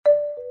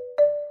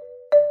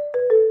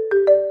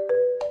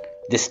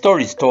The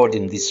stories told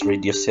in this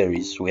radio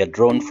series were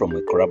drawn from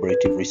a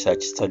collaborative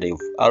research study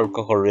of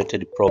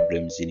alcohol-related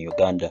problems in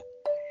Uganda.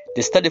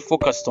 The study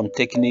focused on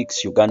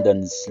techniques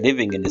Ugandans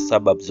living in the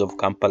suburbs of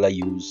Kampala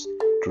use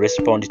to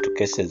respond to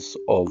cases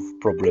of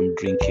problem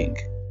drinking.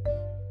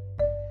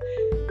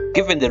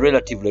 Given the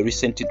relatively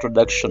recent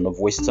introduction of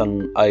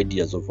Western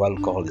ideas of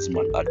alcoholism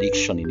and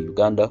addiction in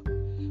Uganda,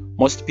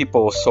 most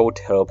people sought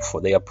help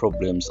for their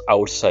problems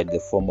outside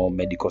the formal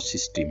medical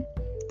system.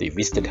 They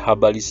visited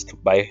herbalists to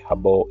buy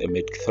herbal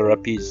emetic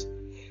therapies.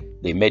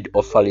 They made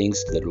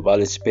offerings to the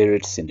Rubale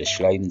spirits in the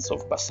shrines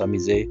of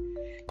Basamize.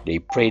 They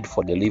prayed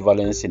for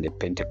deliverance in the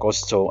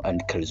Pentecostal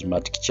and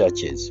Charismatic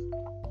churches.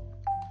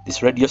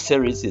 This radio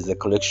series is a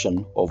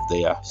collection of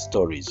their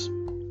stories.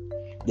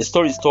 The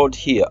stories told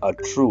here are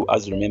true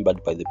as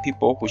remembered by the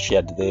people who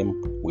shared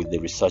them with the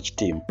research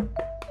team.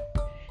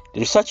 The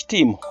research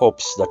team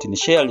hopes that in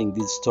sharing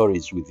these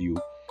stories with you,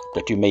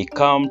 that you may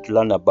come to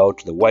learn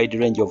about the wide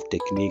range of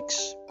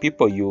techniques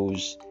people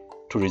use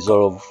to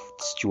resolve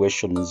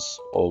situations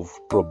of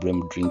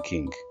problem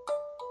drinking.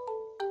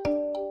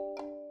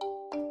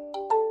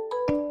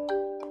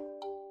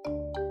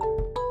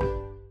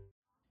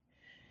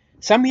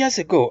 Some years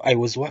ago, I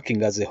was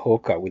working as a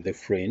hawker with a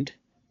friend,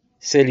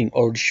 selling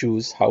old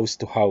shoes house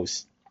to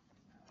house.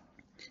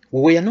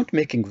 We were not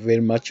making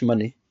very much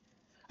money,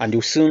 and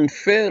we soon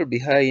fell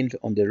behind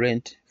on the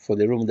rent for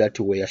the room that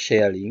we were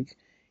sharing,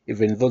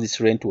 even though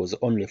this rent was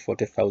only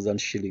 40,000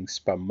 shillings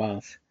per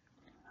month.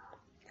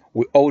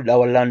 We owed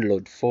our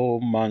landlord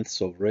 4 months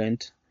of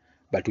rent,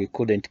 but we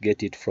couldn't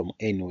get it from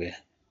anywhere.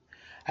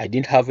 I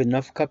didn't have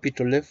enough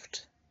capital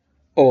left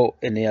or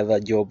any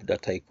other job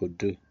that I could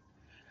do.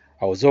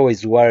 I was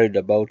always worried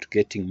about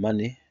getting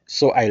money,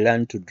 so I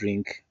learned to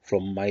drink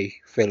from my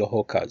fellow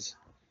hawkers.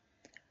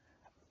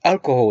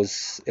 Alcohol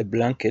was a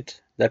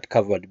blanket that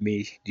covered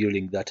me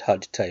during that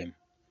hard time.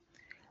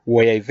 We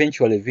were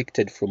eventually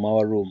evicted from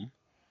our room,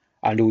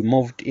 and we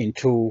moved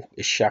into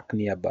a shack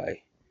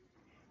nearby.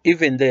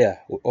 Even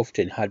there, we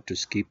often had to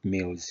skip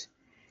meals,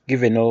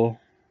 given all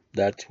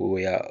that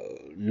we were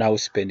now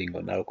spending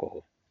on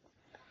alcohol.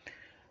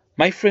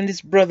 My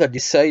friend's brother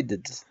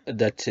decided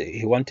that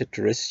he wanted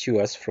to rescue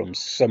us from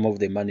some of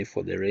the money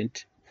for the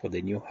rent for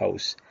the new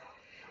house.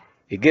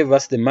 He gave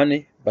us the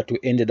money, but we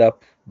ended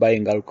up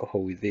buying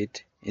alcohol with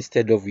it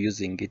instead of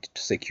using it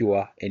to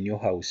secure a new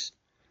house.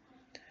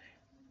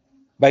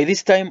 By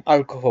this time,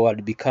 alcohol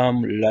had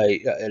become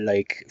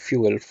like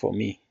fuel for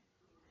me.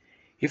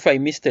 If I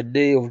missed a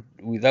day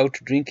without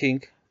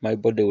drinking, my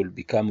body would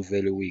become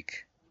very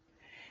weak.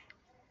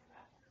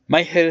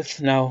 My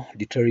health now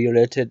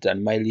deteriorated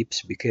and my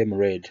lips became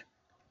red.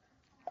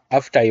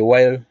 After a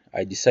while,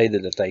 I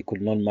decided that I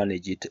could not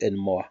manage it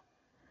anymore.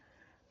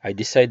 I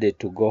decided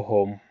to go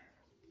home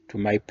to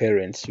my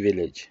parents'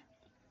 village.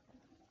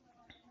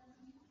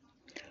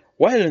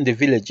 While in the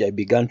village, I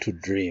began to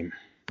dream.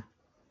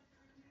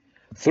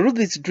 Through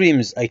these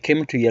dreams, I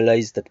came to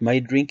realize that my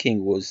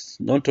drinking was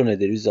not only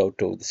the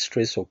result of the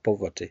stress of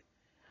poverty,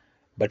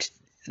 but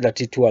that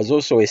it was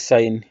also a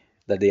sign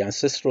that the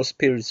ancestral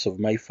spirits of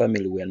my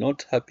family were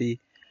not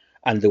happy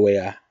and there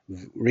were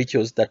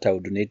rituals that I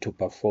would need to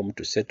perform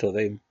to settle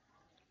them.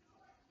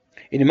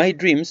 In my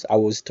dreams, I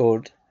was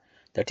told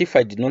that if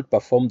I did not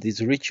perform these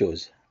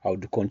rituals, I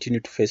would continue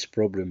to face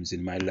problems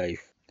in my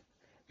life.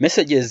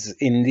 Messages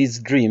in these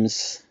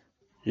dreams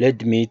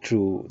led me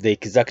to the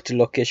exact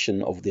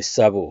location of the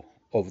sabo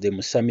of the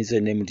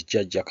Musamize named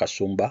Jaja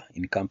Kasumba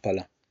in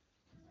Kampala.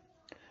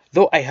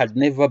 Though I had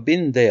never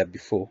been there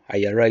before,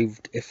 I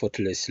arrived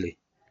effortlessly.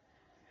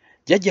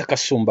 Jaja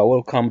Kasumba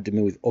welcomed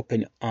me with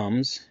open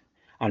arms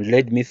and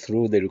led me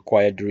through the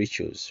required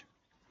rituals.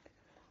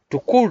 To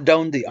cool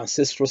down the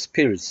ancestral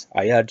spirits,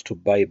 I had to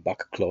buy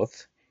bark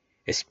cloth,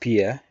 a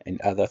spear, and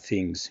other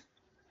things.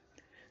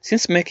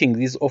 Since making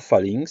these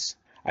offerings,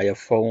 I have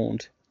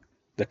found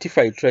that if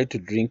I try to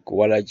drink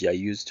walaji I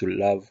used to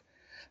love,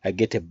 I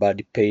get a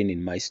bad pain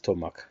in my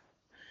stomach.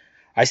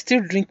 I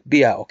still drink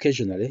beer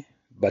occasionally,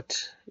 but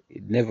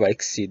it never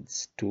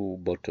exceeds 2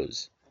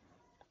 bottles.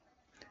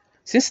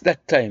 Since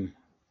that time,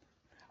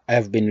 I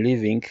have been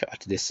living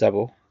at the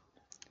Sabo,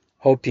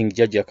 helping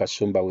Jaja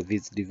Kasumba with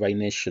his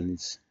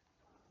divinations.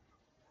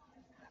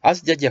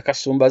 As Jaja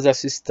Kasumba's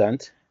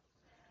assistant,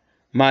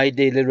 my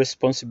daily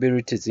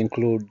responsibilities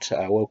include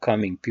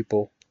welcoming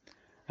people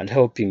and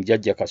helping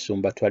Jaja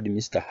Kasumba to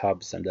administer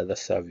herbs and other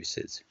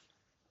services.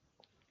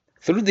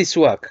 Through this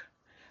work,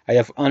 I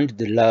have earned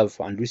the love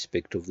and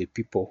respect of the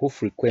people who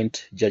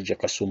frequent Jaja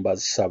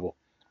Kasumba's Sabo,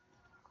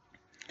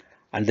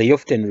 and they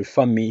often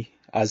refer me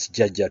as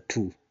Jaja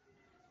too.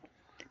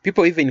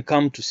 People even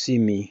come to see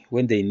me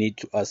when they need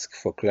to ask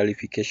for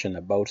clarification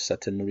about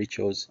certain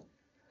rituals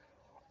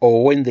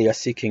or when they are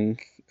seeking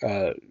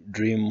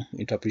dream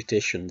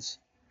interpretations.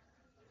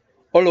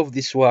 All of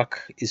this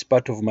work is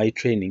part of my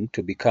training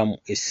to become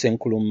a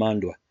Senkulu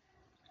Mandwa.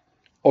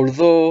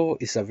 Although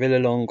it's a very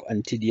long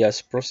and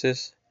tedious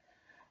process,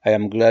 I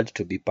am glad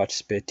to be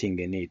participating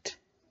in it.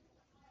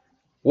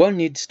 One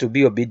needs to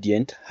be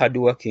obedient,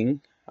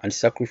 hardworking, and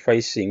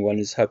sacrificing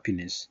one's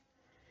happiness.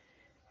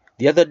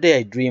 The other day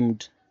I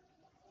dreamed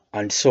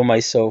and saw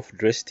myself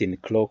dressed in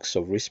cloaks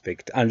of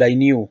respect, and I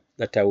knew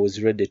that I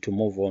was ready to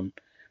move on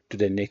to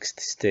the next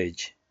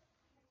stage.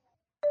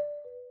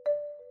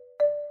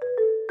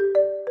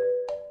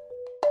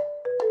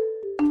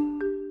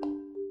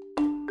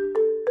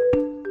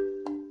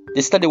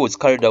 The study was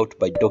carried out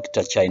by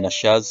Dr. China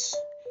Shaz,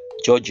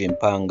 George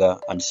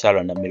Mpanga, and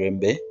Sarah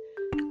Namirembe,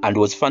 and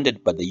was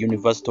funded by the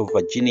University of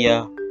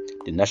Virginia,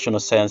 the National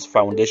Science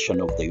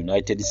Foundation of the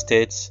United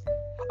States,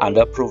 and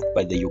approved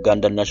by the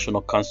Uganda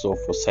National Council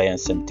for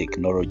Science and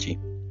Technology.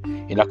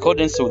 In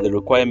accordance with the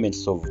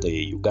requirements of the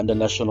Uganda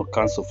National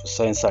Council for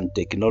Science and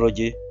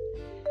Technology,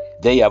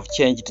 they have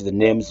changed the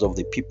names of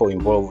the people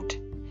involved,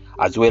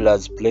 as well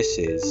as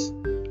places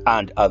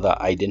and other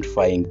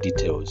identifying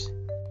details.